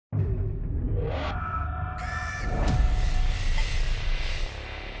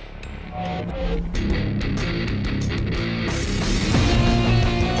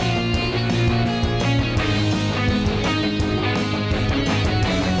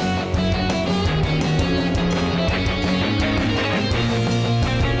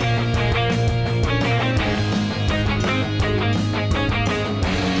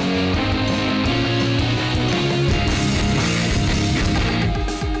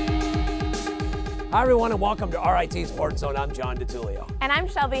Hi everyone and welcome to RIT SportsZone. I'm John DeTulio. And I'm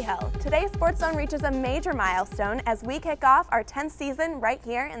Shelby Hill. Today SportsZone reaches a major milestone as we kick off our 10th season right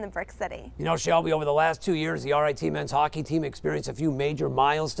here in the Brick City. You know, Shelby, over the last 2 years, the RIT men's hockey team experienced a few major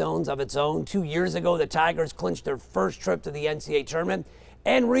milestones of its own. 2 years ago, the Tigers clinched their first trip to the NCAA tournament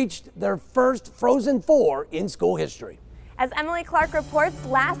and reached their first Frozen Four in school history. As Emily Clark reports,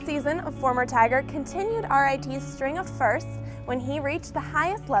 last season, a former Tiger continued RIT's string of firsts when he reached the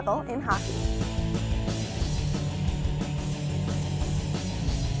highest level in hockey.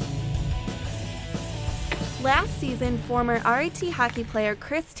 Last season, former RIT hockey player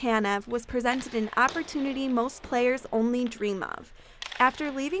Chris Tanev was presented an opportunity most players only dream of.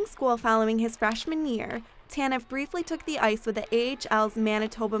 After leaving school following his freshman year, Tanev briefly took the ice with the AHL's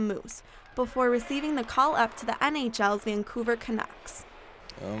Manitoba Moose before receiving the call up to the NHL's Vancouver Canucks.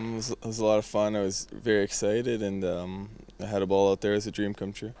 It was a lot of fun. I was very excited, and I had a ball out there as a dream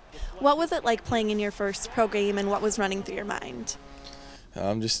come true. What was it like playing in your first pro game, and what was running through your mind?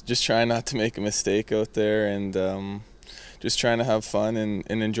 I'm just trying not to make a mistake out there, and just trying to have fun and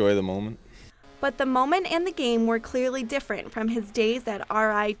enjoy the moment. But the moment and the game were clearly different from his days at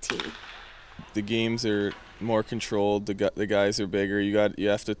RIT. The games are more controlled. The guys are bigger. You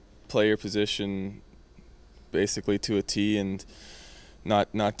have to play your position basically to a T and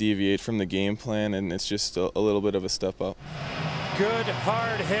not deviate from the game plan, and it's just a little bit of a step up. Good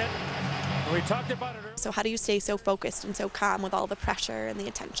hard hit. We talked about it earlier. So how do you stay so focused and so calm with all the pressure and the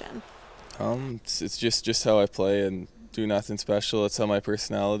attention? It's just how I play and do nothing special. It's how my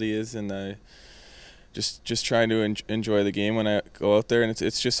personality is, and I just trying to enjoy the game when I go out there, and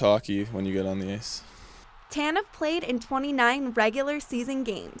it's just hockey when you get on the ice. Tanev played in 29 regular season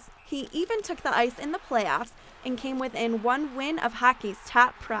games. He even took the ice in the playoffs and came within one win of hockey's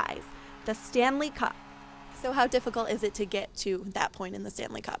top prize, the Stanley Cup. So how difficult is it to get to that point in the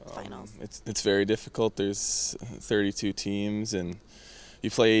Stanley Cup finals? It's very difficult. There's 32 teams, and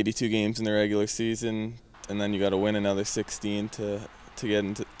you play 82 games in the regular season, and then you got to win another 16 to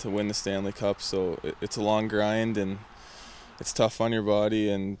to win the Stanley Cup. So it's a long grind, and it's tough on your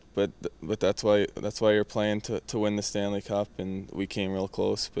body, but that's why you're playing to win the Stanley Cup, and we came real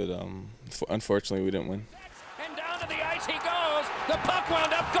close, but unfortunately we didn't win. And down to the ice he goes. The puck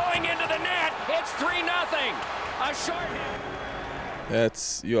wound up going into the net. It's 3-0. A short hit.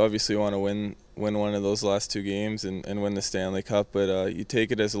 Yeah, you obviously want to win one of those last two games and win the Stanley Cup, but you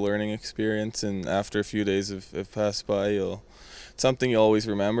take it as a learning experience, and after a few days have passed by, it's something you always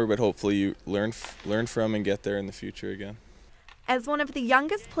remember, but hopefully you learn from and get there in the future again. As one of the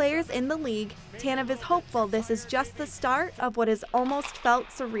youngest players in the league, Tanev is hopeful this is just the start of what has almost felt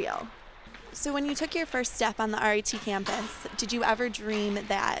surreal. So when you took your first step on the RIT campus, did you ever dream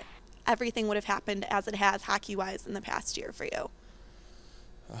that everything would have happened as it has hockey-wise in the past year for you?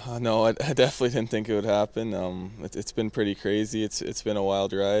 No, I definitely didn't think it would happen. It's been pretty crazy. It's been a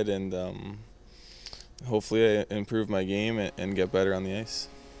wild ride, and hopefully I improve my game and get better on the ice.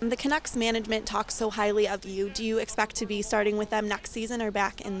 The Canucks management talks so highly of you. Do you expect to be starting with them next season or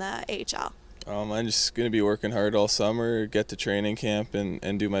back in the AHL? I'm just going to be working hard all summer, get to training camp,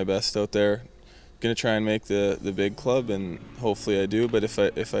 and do my best out there. Going to try and make the big club, and hopefully I do, but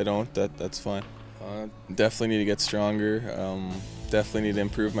if I don't, that's fine. Definitely need to get stronger, definitely need to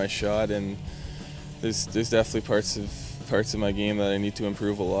improve my shot, and there's definitely parts of my game that I need to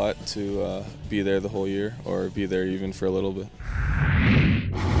improve a lot to be there the whole year, or be there even for a little bit.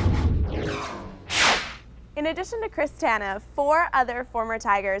 In addition to Chris Tanev, 4 other former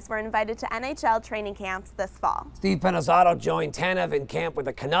Tigers were invited to NHL training camps this fall. Steve Penazzato joined Tanev in camp with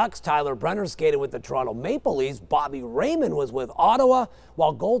the Canucks. Tyler Brenner skated with the Toronto Maple Leafs. Bobby Raymond was with Ottawa,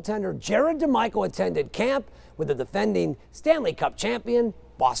 while goaltender Jared DeMichael attended camp with the defending Stanley Cup champion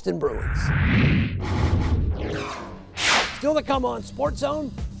Boston Bruins. Still to come on SportsZone,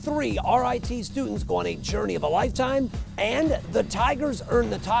 3 RIT students go on a journey of a lifetime, and the Tigers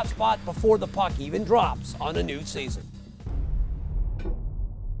earn the top spot before the puck even drops on a new season.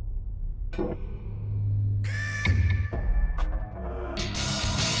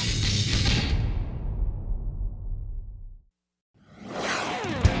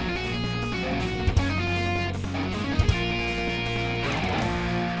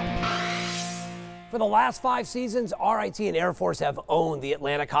 For the last 5 seasons, RIT and Air Force have owned the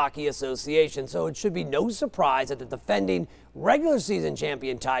Atlantic Hockey Association, so it should be no surprise that the defending regular season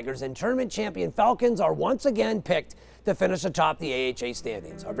champion Tigers and tournament champion Falcons are once again picked to finish atop the AHA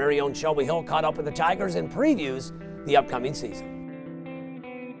standings. Our very own Shelby Hill caught up with the Tigers and previews the upcoming season.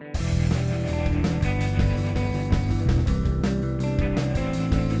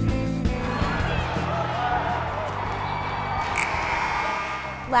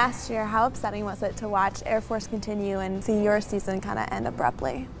 Last year, how upsetting was it to watch Air Force continue and see your season kind of end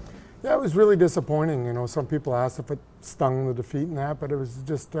abruptly? Yeah, it was really disappointing. You know, some people asked if it stung the defeat and that, but it was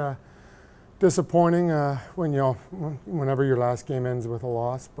just disappointing whenever your last game ends with a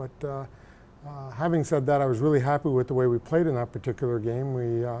loss. But having said that, I was really happy with the way we played in that particular game.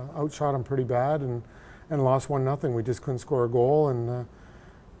 We outshot them pretty bad and lost 1-0. We just couldn't score a goal, and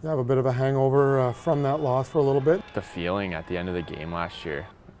have a bit of a hangover from that loss for a little bit. The feeling at the end of the game last year,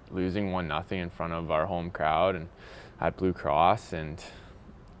 losing 1-0 in front of our home crowd and at Blue Cross, and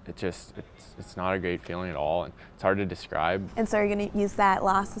it's not a great feeling at all, and it's hard to describe. And so you're going to use that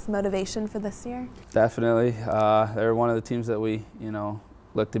loss as motivation for this year? Definitely. They're one of the teams that we,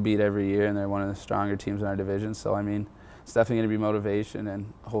 look to beat every year, and they're one of the stronger teams in our division. So, I mean, it's definitely going to be motivation,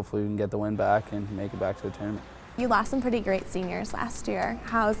 and hopefully we can get the win back and make it back to the tournament. You lost some pretty great seniors last year.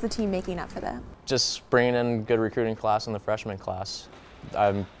 How is the team making up for that? Just bringing in good recruiting class in the freshman class.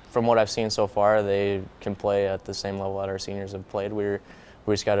 From what I've seen so far, they can play at the same level that our seniors have played. We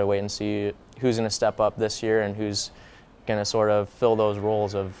just got to wait and see who's going to step up this year and who's going to sort of fill those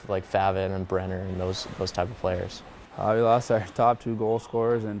roles of like Favin and Brenner and those type of players. We lost our top 2 goal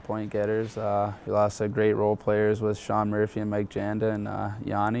scorers and point getters. We lost some great role players with Sean Murphy and Mike Janda and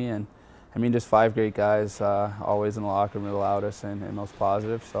Yanni, and I mean, just 5 great guys, always in the locker room, allowed us and most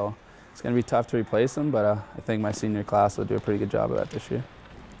positive. So it's going to be tough to replace them, but I think my senior class will do a pretty good job of that this year.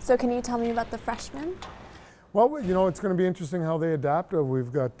 So can you tell me about the freshmen? Well, it's going to be interesting how they adapt.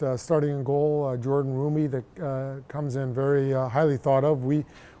 We've got starting in goal Jordan Rumi that comes in very highly thought of. We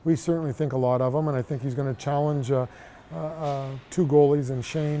certainly think a lot of him, and I think he's going to challenge 2 goalies in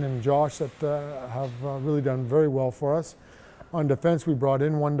Shane and Josh that have really done very well for us. On defense, we brought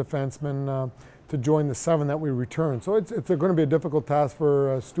in 1 defenseman to join the 7 that we returned. So it's going to be a difficult task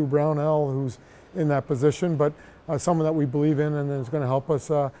for Stu Brownell, who's in that position, but someone that we believe in and is going to help us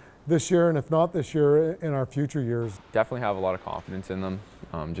this year, and if not this year, in our future years. Definitely have a lot of confidence in them.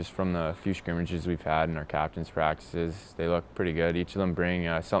 Just from the few scrimmages we've had in our captain's practices, they look pretty good. Each of them bring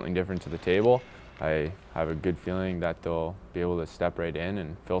something different to the table. I have a good feeling that they'll be able to step right in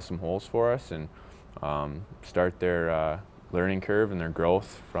and fill some holes for us and start their learning curve and their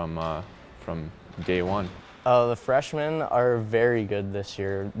growth from day one. The freshmen are very good this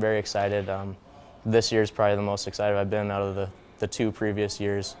year, very excited. This year is probably the most excited I've been out of the 2 previous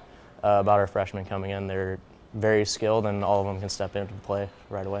years about our freshmen coming in. They're very skilled, and all of them can step in and play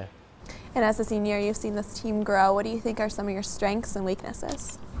right away. And as a senior, you've seen this team grow. What do you think are some of your strengths and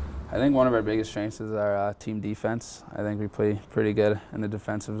weaknesses? I think one of our biggest strengths is our team defense. I think we play pretty good in the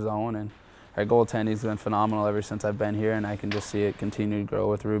defensive zone, and our goaltending's been phenomenal ever since I've been here, and I can just see it continue to grow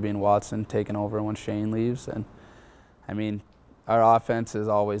with Ruby and Watson taking over when Shane leaves. And I mean, our offense has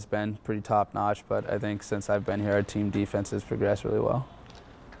always been pretty top-notch, but I think since I've been here, our team defense has progressed really well.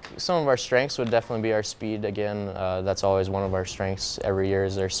 Some of our strengths would definitely be our speed. Again, that's always one of our strengths every year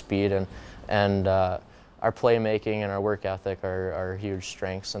is our speed, and our playmaking and our work ethic are huge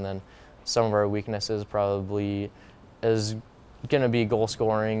strengths. And then some of our weaknesses probably is going to be goal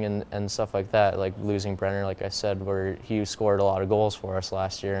scoring and stuff like that, like losing Brenner, like I said, where he scored a lot of goals for us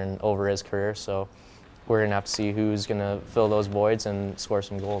last year and over his career. So we're going to have to see who's going to fill those voids and score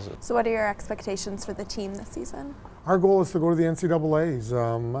some goals. So what are your expectations for the team this season? Our goal is to go to the NCAAs.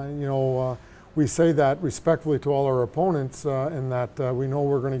 We say that respectfully to all our opponents in that we know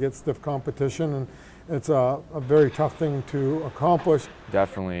we're going to get stiff competition, and it's a very tough thing to accomplish.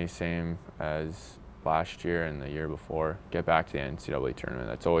 Definitely same as last year and the year before, get back to the NCAA tournament.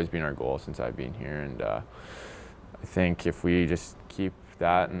 That's always been our goal since I've been here, and I think if we just keep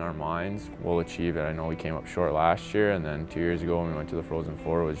that in our minds, we'll achieve it. I know we came up short last year, and then 2 years ago when we went to the Frozen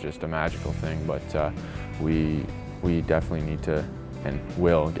Four, it was just a magical thing, but we definitely need to and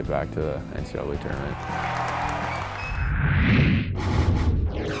will get back to the NCAA tournament.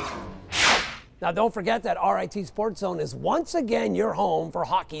 Now don't forget that RIT SportsZone is once again your home for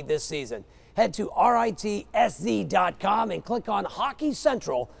hockey this season. Head to RITSZ.com and click on Hockey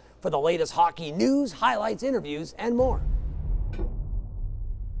Central for the latest hockey news, highlights, interviews, and more.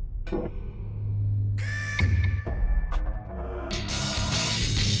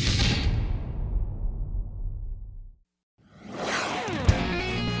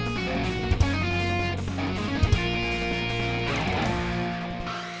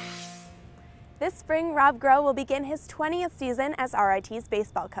 This spring, Rob Groh will begin his 20th season as RIT's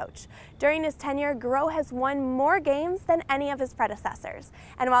baseball coach. During his tenure, Groh has won more games than any of his predecessors.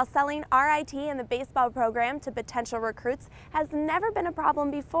 And while selling RIT and the baseball program to potential recruits has never been a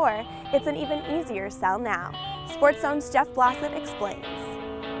problem before, it's an even easier sell now. SportsZone's Jeff Blossett explains.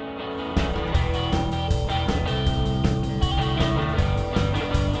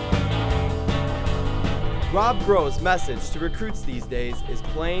 Rob Groh's message to recruits these days is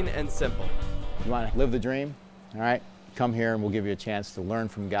plain and simple. You want to live the dream? All right, come here and we'll give you a chance to learn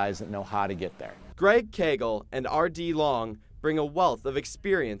from guys that know how to get there. Greg Cagle and R.D. Long bring a wealth of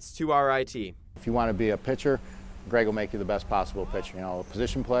experience to RIT. If you want to be a pitcher, Greg will make you the best possible pitcher. You know, a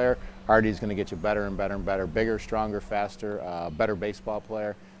position player, R.D. is going to get you better and better and better, bigger, stronger, faster, better baseball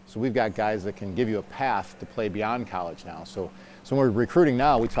player. So we've got guys that can give you a path to play beyond college now. So when we're recruiting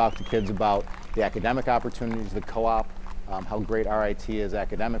now, we talk to kids about the academic opportunities, the co-op, how great RIT is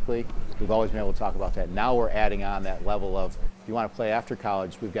academically. We've always been able to talk about that. Now we're adding on that level of, if you want to play after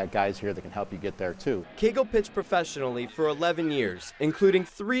college, we've got guys here that can help you get there too. Cagle pitched professionally for 11 years, including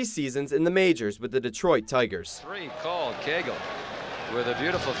 3 seasons in the majors with the Detroit Tigers. 3 called. Cagle with a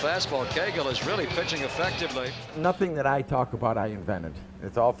beautiful fastball. Cagle is really pitching effectively. Nothing that I talk about I invented.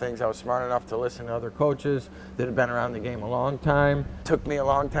 It's all things I was smart enough to listen to other coaches that have been around the game a long time. It took me a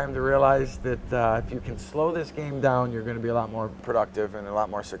long time to realize that if you can slow this game down, you're going to be a lot more productive and a lot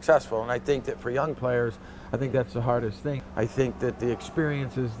more successful. And I think that for young players, I think that's the hardest thing. I think that the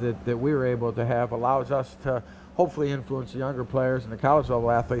experiences that we were able to have allows us to hopefully influence the younger players and the college level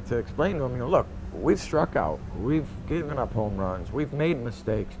athlete to explain to them, you know, look, we've struck out, we've given up home runs, we've made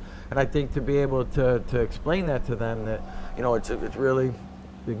mistakes. And I think to be able to explain that to them, that, you know, it's really,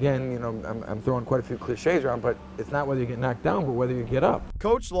 again, you know, I'm throwing quite a few cliches around, but it's not whether you get knocked down, but whether you get up.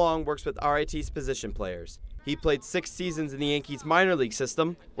 Coach Long works with RIT's position players. He played 6 seasons in the Yankees minor league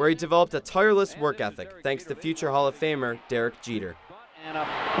system, where he developed a tireless work ethic, thanks to future Hall of Famer Derek Jeter. And a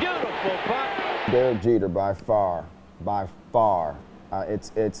beautiful putt. Derek Jeter, by far,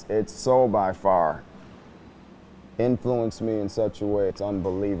 it's so by far influenced me in such a way it's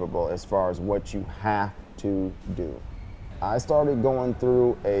unbelievable as far as what you have to do. I started going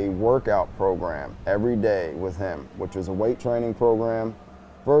through a workout program every day with him, which was a weight training program.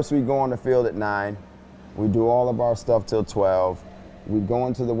 First, we go on the field at 9. We do all of our stuff till 12. We'd go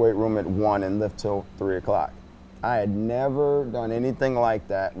into the weight room at 1 and lift till 3 o'clock. I had never done anything like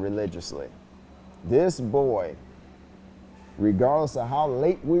that religiously. This boy, regardless of how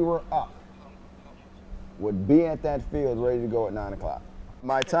late we were up, would be at that field ready to go at 9 o'clock.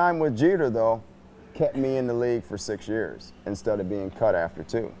 My time with Jeter, though, kept me in the league for 6 years instead of being cut after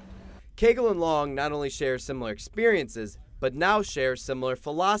 2. Cagle and Long not only share similar experiences, but now share similar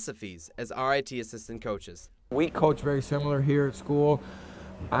philosophies as RIT assistant coaches. We coach very similar here at school.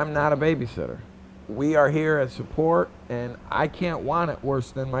 I'm not a babysitter. We are here as support, and I can't want it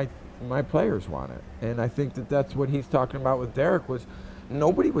worse than my players want it. And I think that that's what he's talking about with Derek, was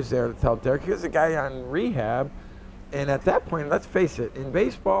nobody was there to tell Derek. Here's a guy on rehab, and at that point, let's face it, in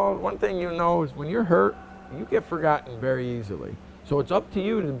baseball, one thing you know is when you're hurt, you get forgotten very easily. So it's up to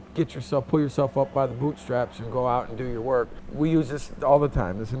you to pull yourself up by the bootstraps and go out and do your work. We use this all the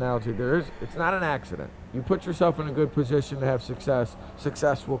time, this analogy. It's not an accident. You put yourself in a good position to have success,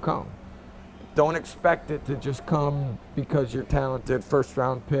 success will come. Don't expect it to just come because you're talented, first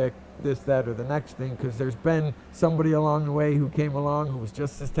round pick, this, that, or the next thing, because there's been somebody along the way who came along who was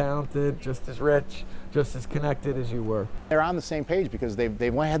just as talented, just as rich, just as connected as you were. They're on the same page because they've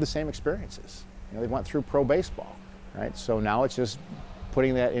had the same experiences. You know, they went through pro baseball, right? So now it's just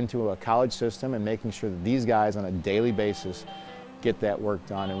putting that into a college system and making sure that these guys on a daily basis get that work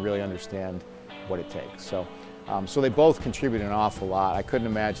done and really understand what it takes. So they both contribute an awful lot. I couldn't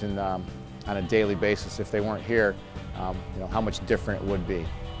imagine on a daily basis, if they weren't here, you know, how much different it would be.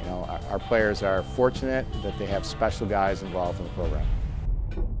 You know, our players are fortunate that they have special guys involved in the program.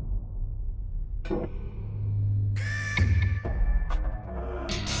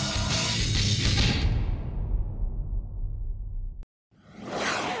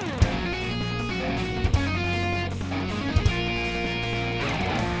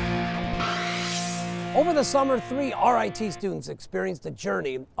 Over the summer, 3 RIT students experienced a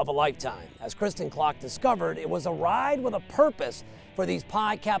journey of a lifetime. As Kristen Klock discovered, it was a ride with a purpose for these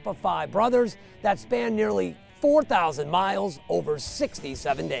Pi Kappa Phi brothers that spanned nearly 4,000 miles over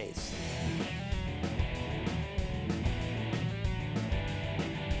 67 days.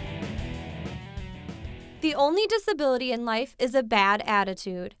 The only disability in life is a bad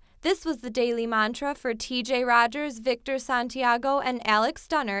attitude. This was the daily mantra for TJ Rogers, Victor Santiago, and Alex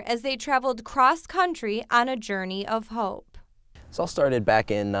Stunner as they traveled cross-country on a journey of hope. This all started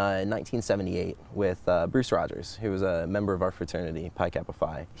back in 1978 with Bruce Rogers, who was a member of our fraternity, Pi Kappa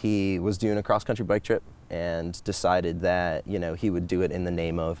Phi. He was doing a cross-country bike trip and decided that, you know, he would do it in the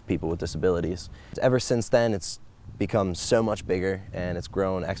name of people with disabilities. Ever since then, it's become so much bigger, and it's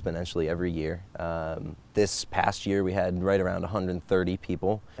grown exponentially every year. This past year we had right around 130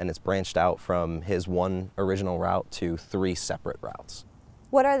 people, and it's branched out from his one original route to 3 separate routes.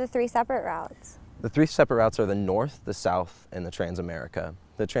 What are the 3 separate routes? The 3 separate routes are the North, the South, and the Transamerica.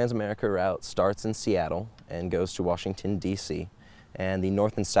 The Transamerica route starts in Seattle and goes to Washington, D.C. And the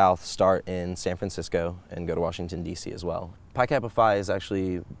North and South start in San Francisco and go to Washington, D.C. as well. Pi Kappa Phi is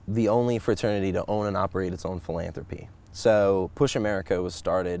actually the only fraternity to own and operate its own philanthropy. So Push America was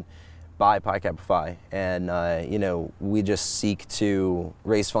started by Pi Kappa Phi, and you know, we just seek to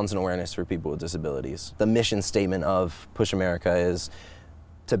raise funds and awareness for people with disabilities. The mission statement of Push America is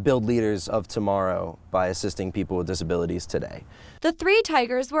to build leaders of tomorrow by assisting people with disabilities today. The 3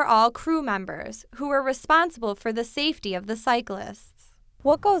 Tigers were all crew members who were responsible for the safety of the cyclists.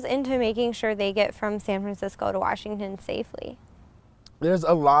 What goes into making sure they get from San Francisco to Washington safely? There's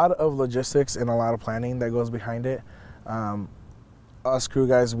a lot of logistics and a lot of planning that goes behind it. Us crew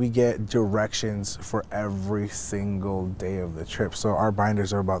guys, we get directions for every single day of the trip. So our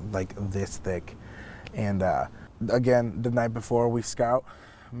binders are about like this thick. And again, the night before we scout,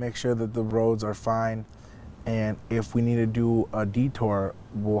 make sure that the roads are fine. And if we need to do a detour,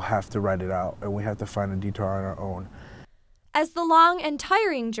 we'll have to write it out and we have to find a detour on our own. As the long and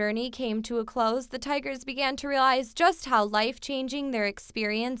tiring journey came to a close, the Tigers began to realize just how life-changing their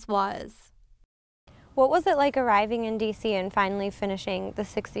experience was. What was it like arriving in D.C. and finally finishing the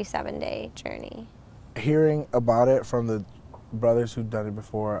 67-day journey? Hearing about it from the brothers who've done it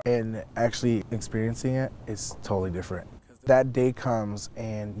before and actually experiencing it is totally different. That day comes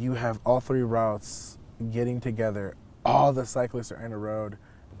and you have all 3 routes getting together, all the cyclists are in a road,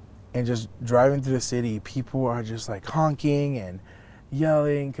 and just driving through the city, people are just like honking and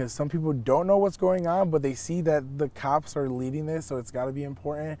yelling because some people don't know what's going on, but they see that the cops are leading this, so it's got to be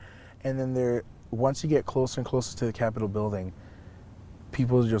important. And then once you get closer and closer to the Capitol building,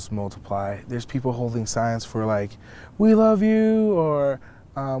 people just multiply. There's people holding signs for like, "We love you," or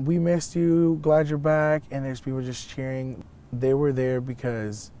 "We missed you, glad you're back," and there's people just cheering. They were there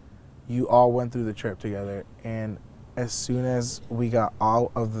because you all went through the trip together, and as soon as we got out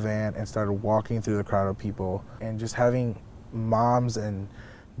of the van and started walking through the crowd of people and just having moms and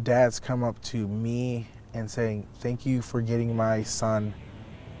dads come up to me and saying, "Thank you for getting my son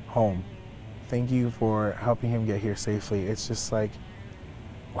home. Thank you for helping him get here safely." It's just like,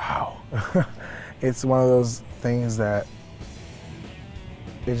 wow. It's one of those things that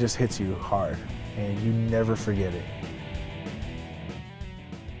it just hits you hard and you never forget it.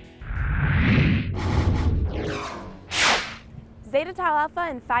 Zeta Tau Alpha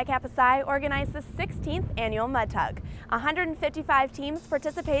and Phi Kappa Psi organized the 16th annual Mud Tug. 155 teams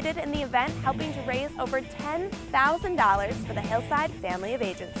participated in the event, helping to raise over $10,000 for the Hillside Family of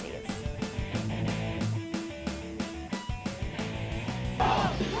Agencies.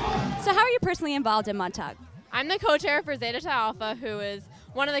 So how are you personally involved in Mud Tug? I'm the co-chair for Zeta Tau Alpha, who is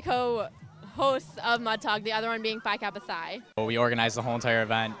one of the co-hosts of Mud Tug, the other one being Phi Kappa Psi. We organized the whole entire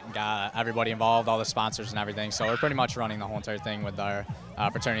event, got everybody involved, all the sponsors and everything, so we're pretty much running the whole entire thing with our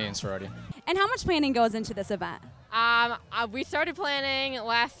fraternity and sorority. And how much planning goes into this event? We started planning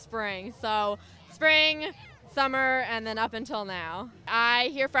last spring, so spring, summer, and then up until now. I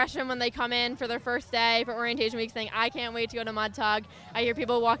hear freshmen when they come in for their first day for orientation week saying, "I can't wait to go to Mud Tug." I hear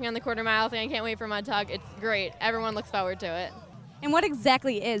people walking on the quarter mile saying, "I can't wait for Mud Tug." It's great. Everyone looks forward to it. And what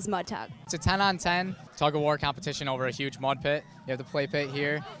exactly is Mud Tug? It's a 10-on-10 tug-of-war competition over a huge mud pit. You have the play pit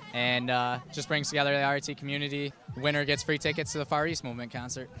here, and just brings together the RIT community. The winner gets free tickets to the Far East Movement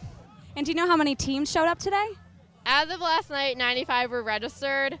concert. And do you know how many teams showed up today? As of last night, 95 were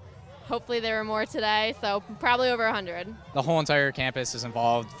registered. Hopefully there were more today, so probably over 100. The whole entire campus is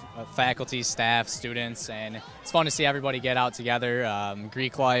involved, faculty, staff, students, and it's fun to see everybody get out together,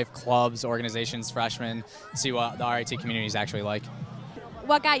 Greek life, clubs, organizations, freshmen, see what the RIT community is actually like.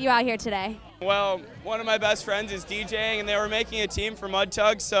 What got you out here today? Well, one of my best friends is DJing, and they were making a team for Mud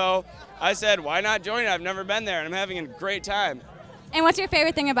Tug, so I said, why not join it? I've never been there, and I'm having a great time. And what's your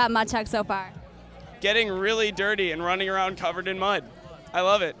favorite thing about Mud Tug so far? Getting really dirty and running around covered in mud. I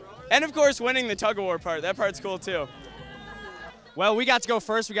love it. And of course, winning the tug-of-war part. That part's cool too. Well, we got to go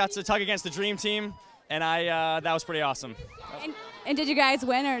first. We got to tug against the dream team, and that was pretty awesome. And did you guys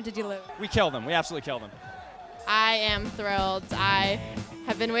win or did you lose? We killed them. We absolutely killed them. I am thrilled. I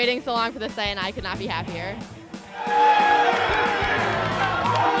have been waiting so long for this day, and I could not be happier.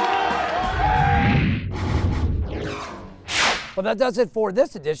 Well, that does it for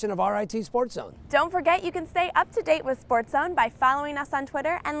this edition of RIT SportsZone. Don't forget you can stay up to date with SportsZone by following us on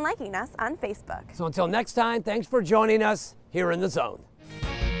Twitter and liking us on Facebook. So until next time, thanks for joining us here in the Zone.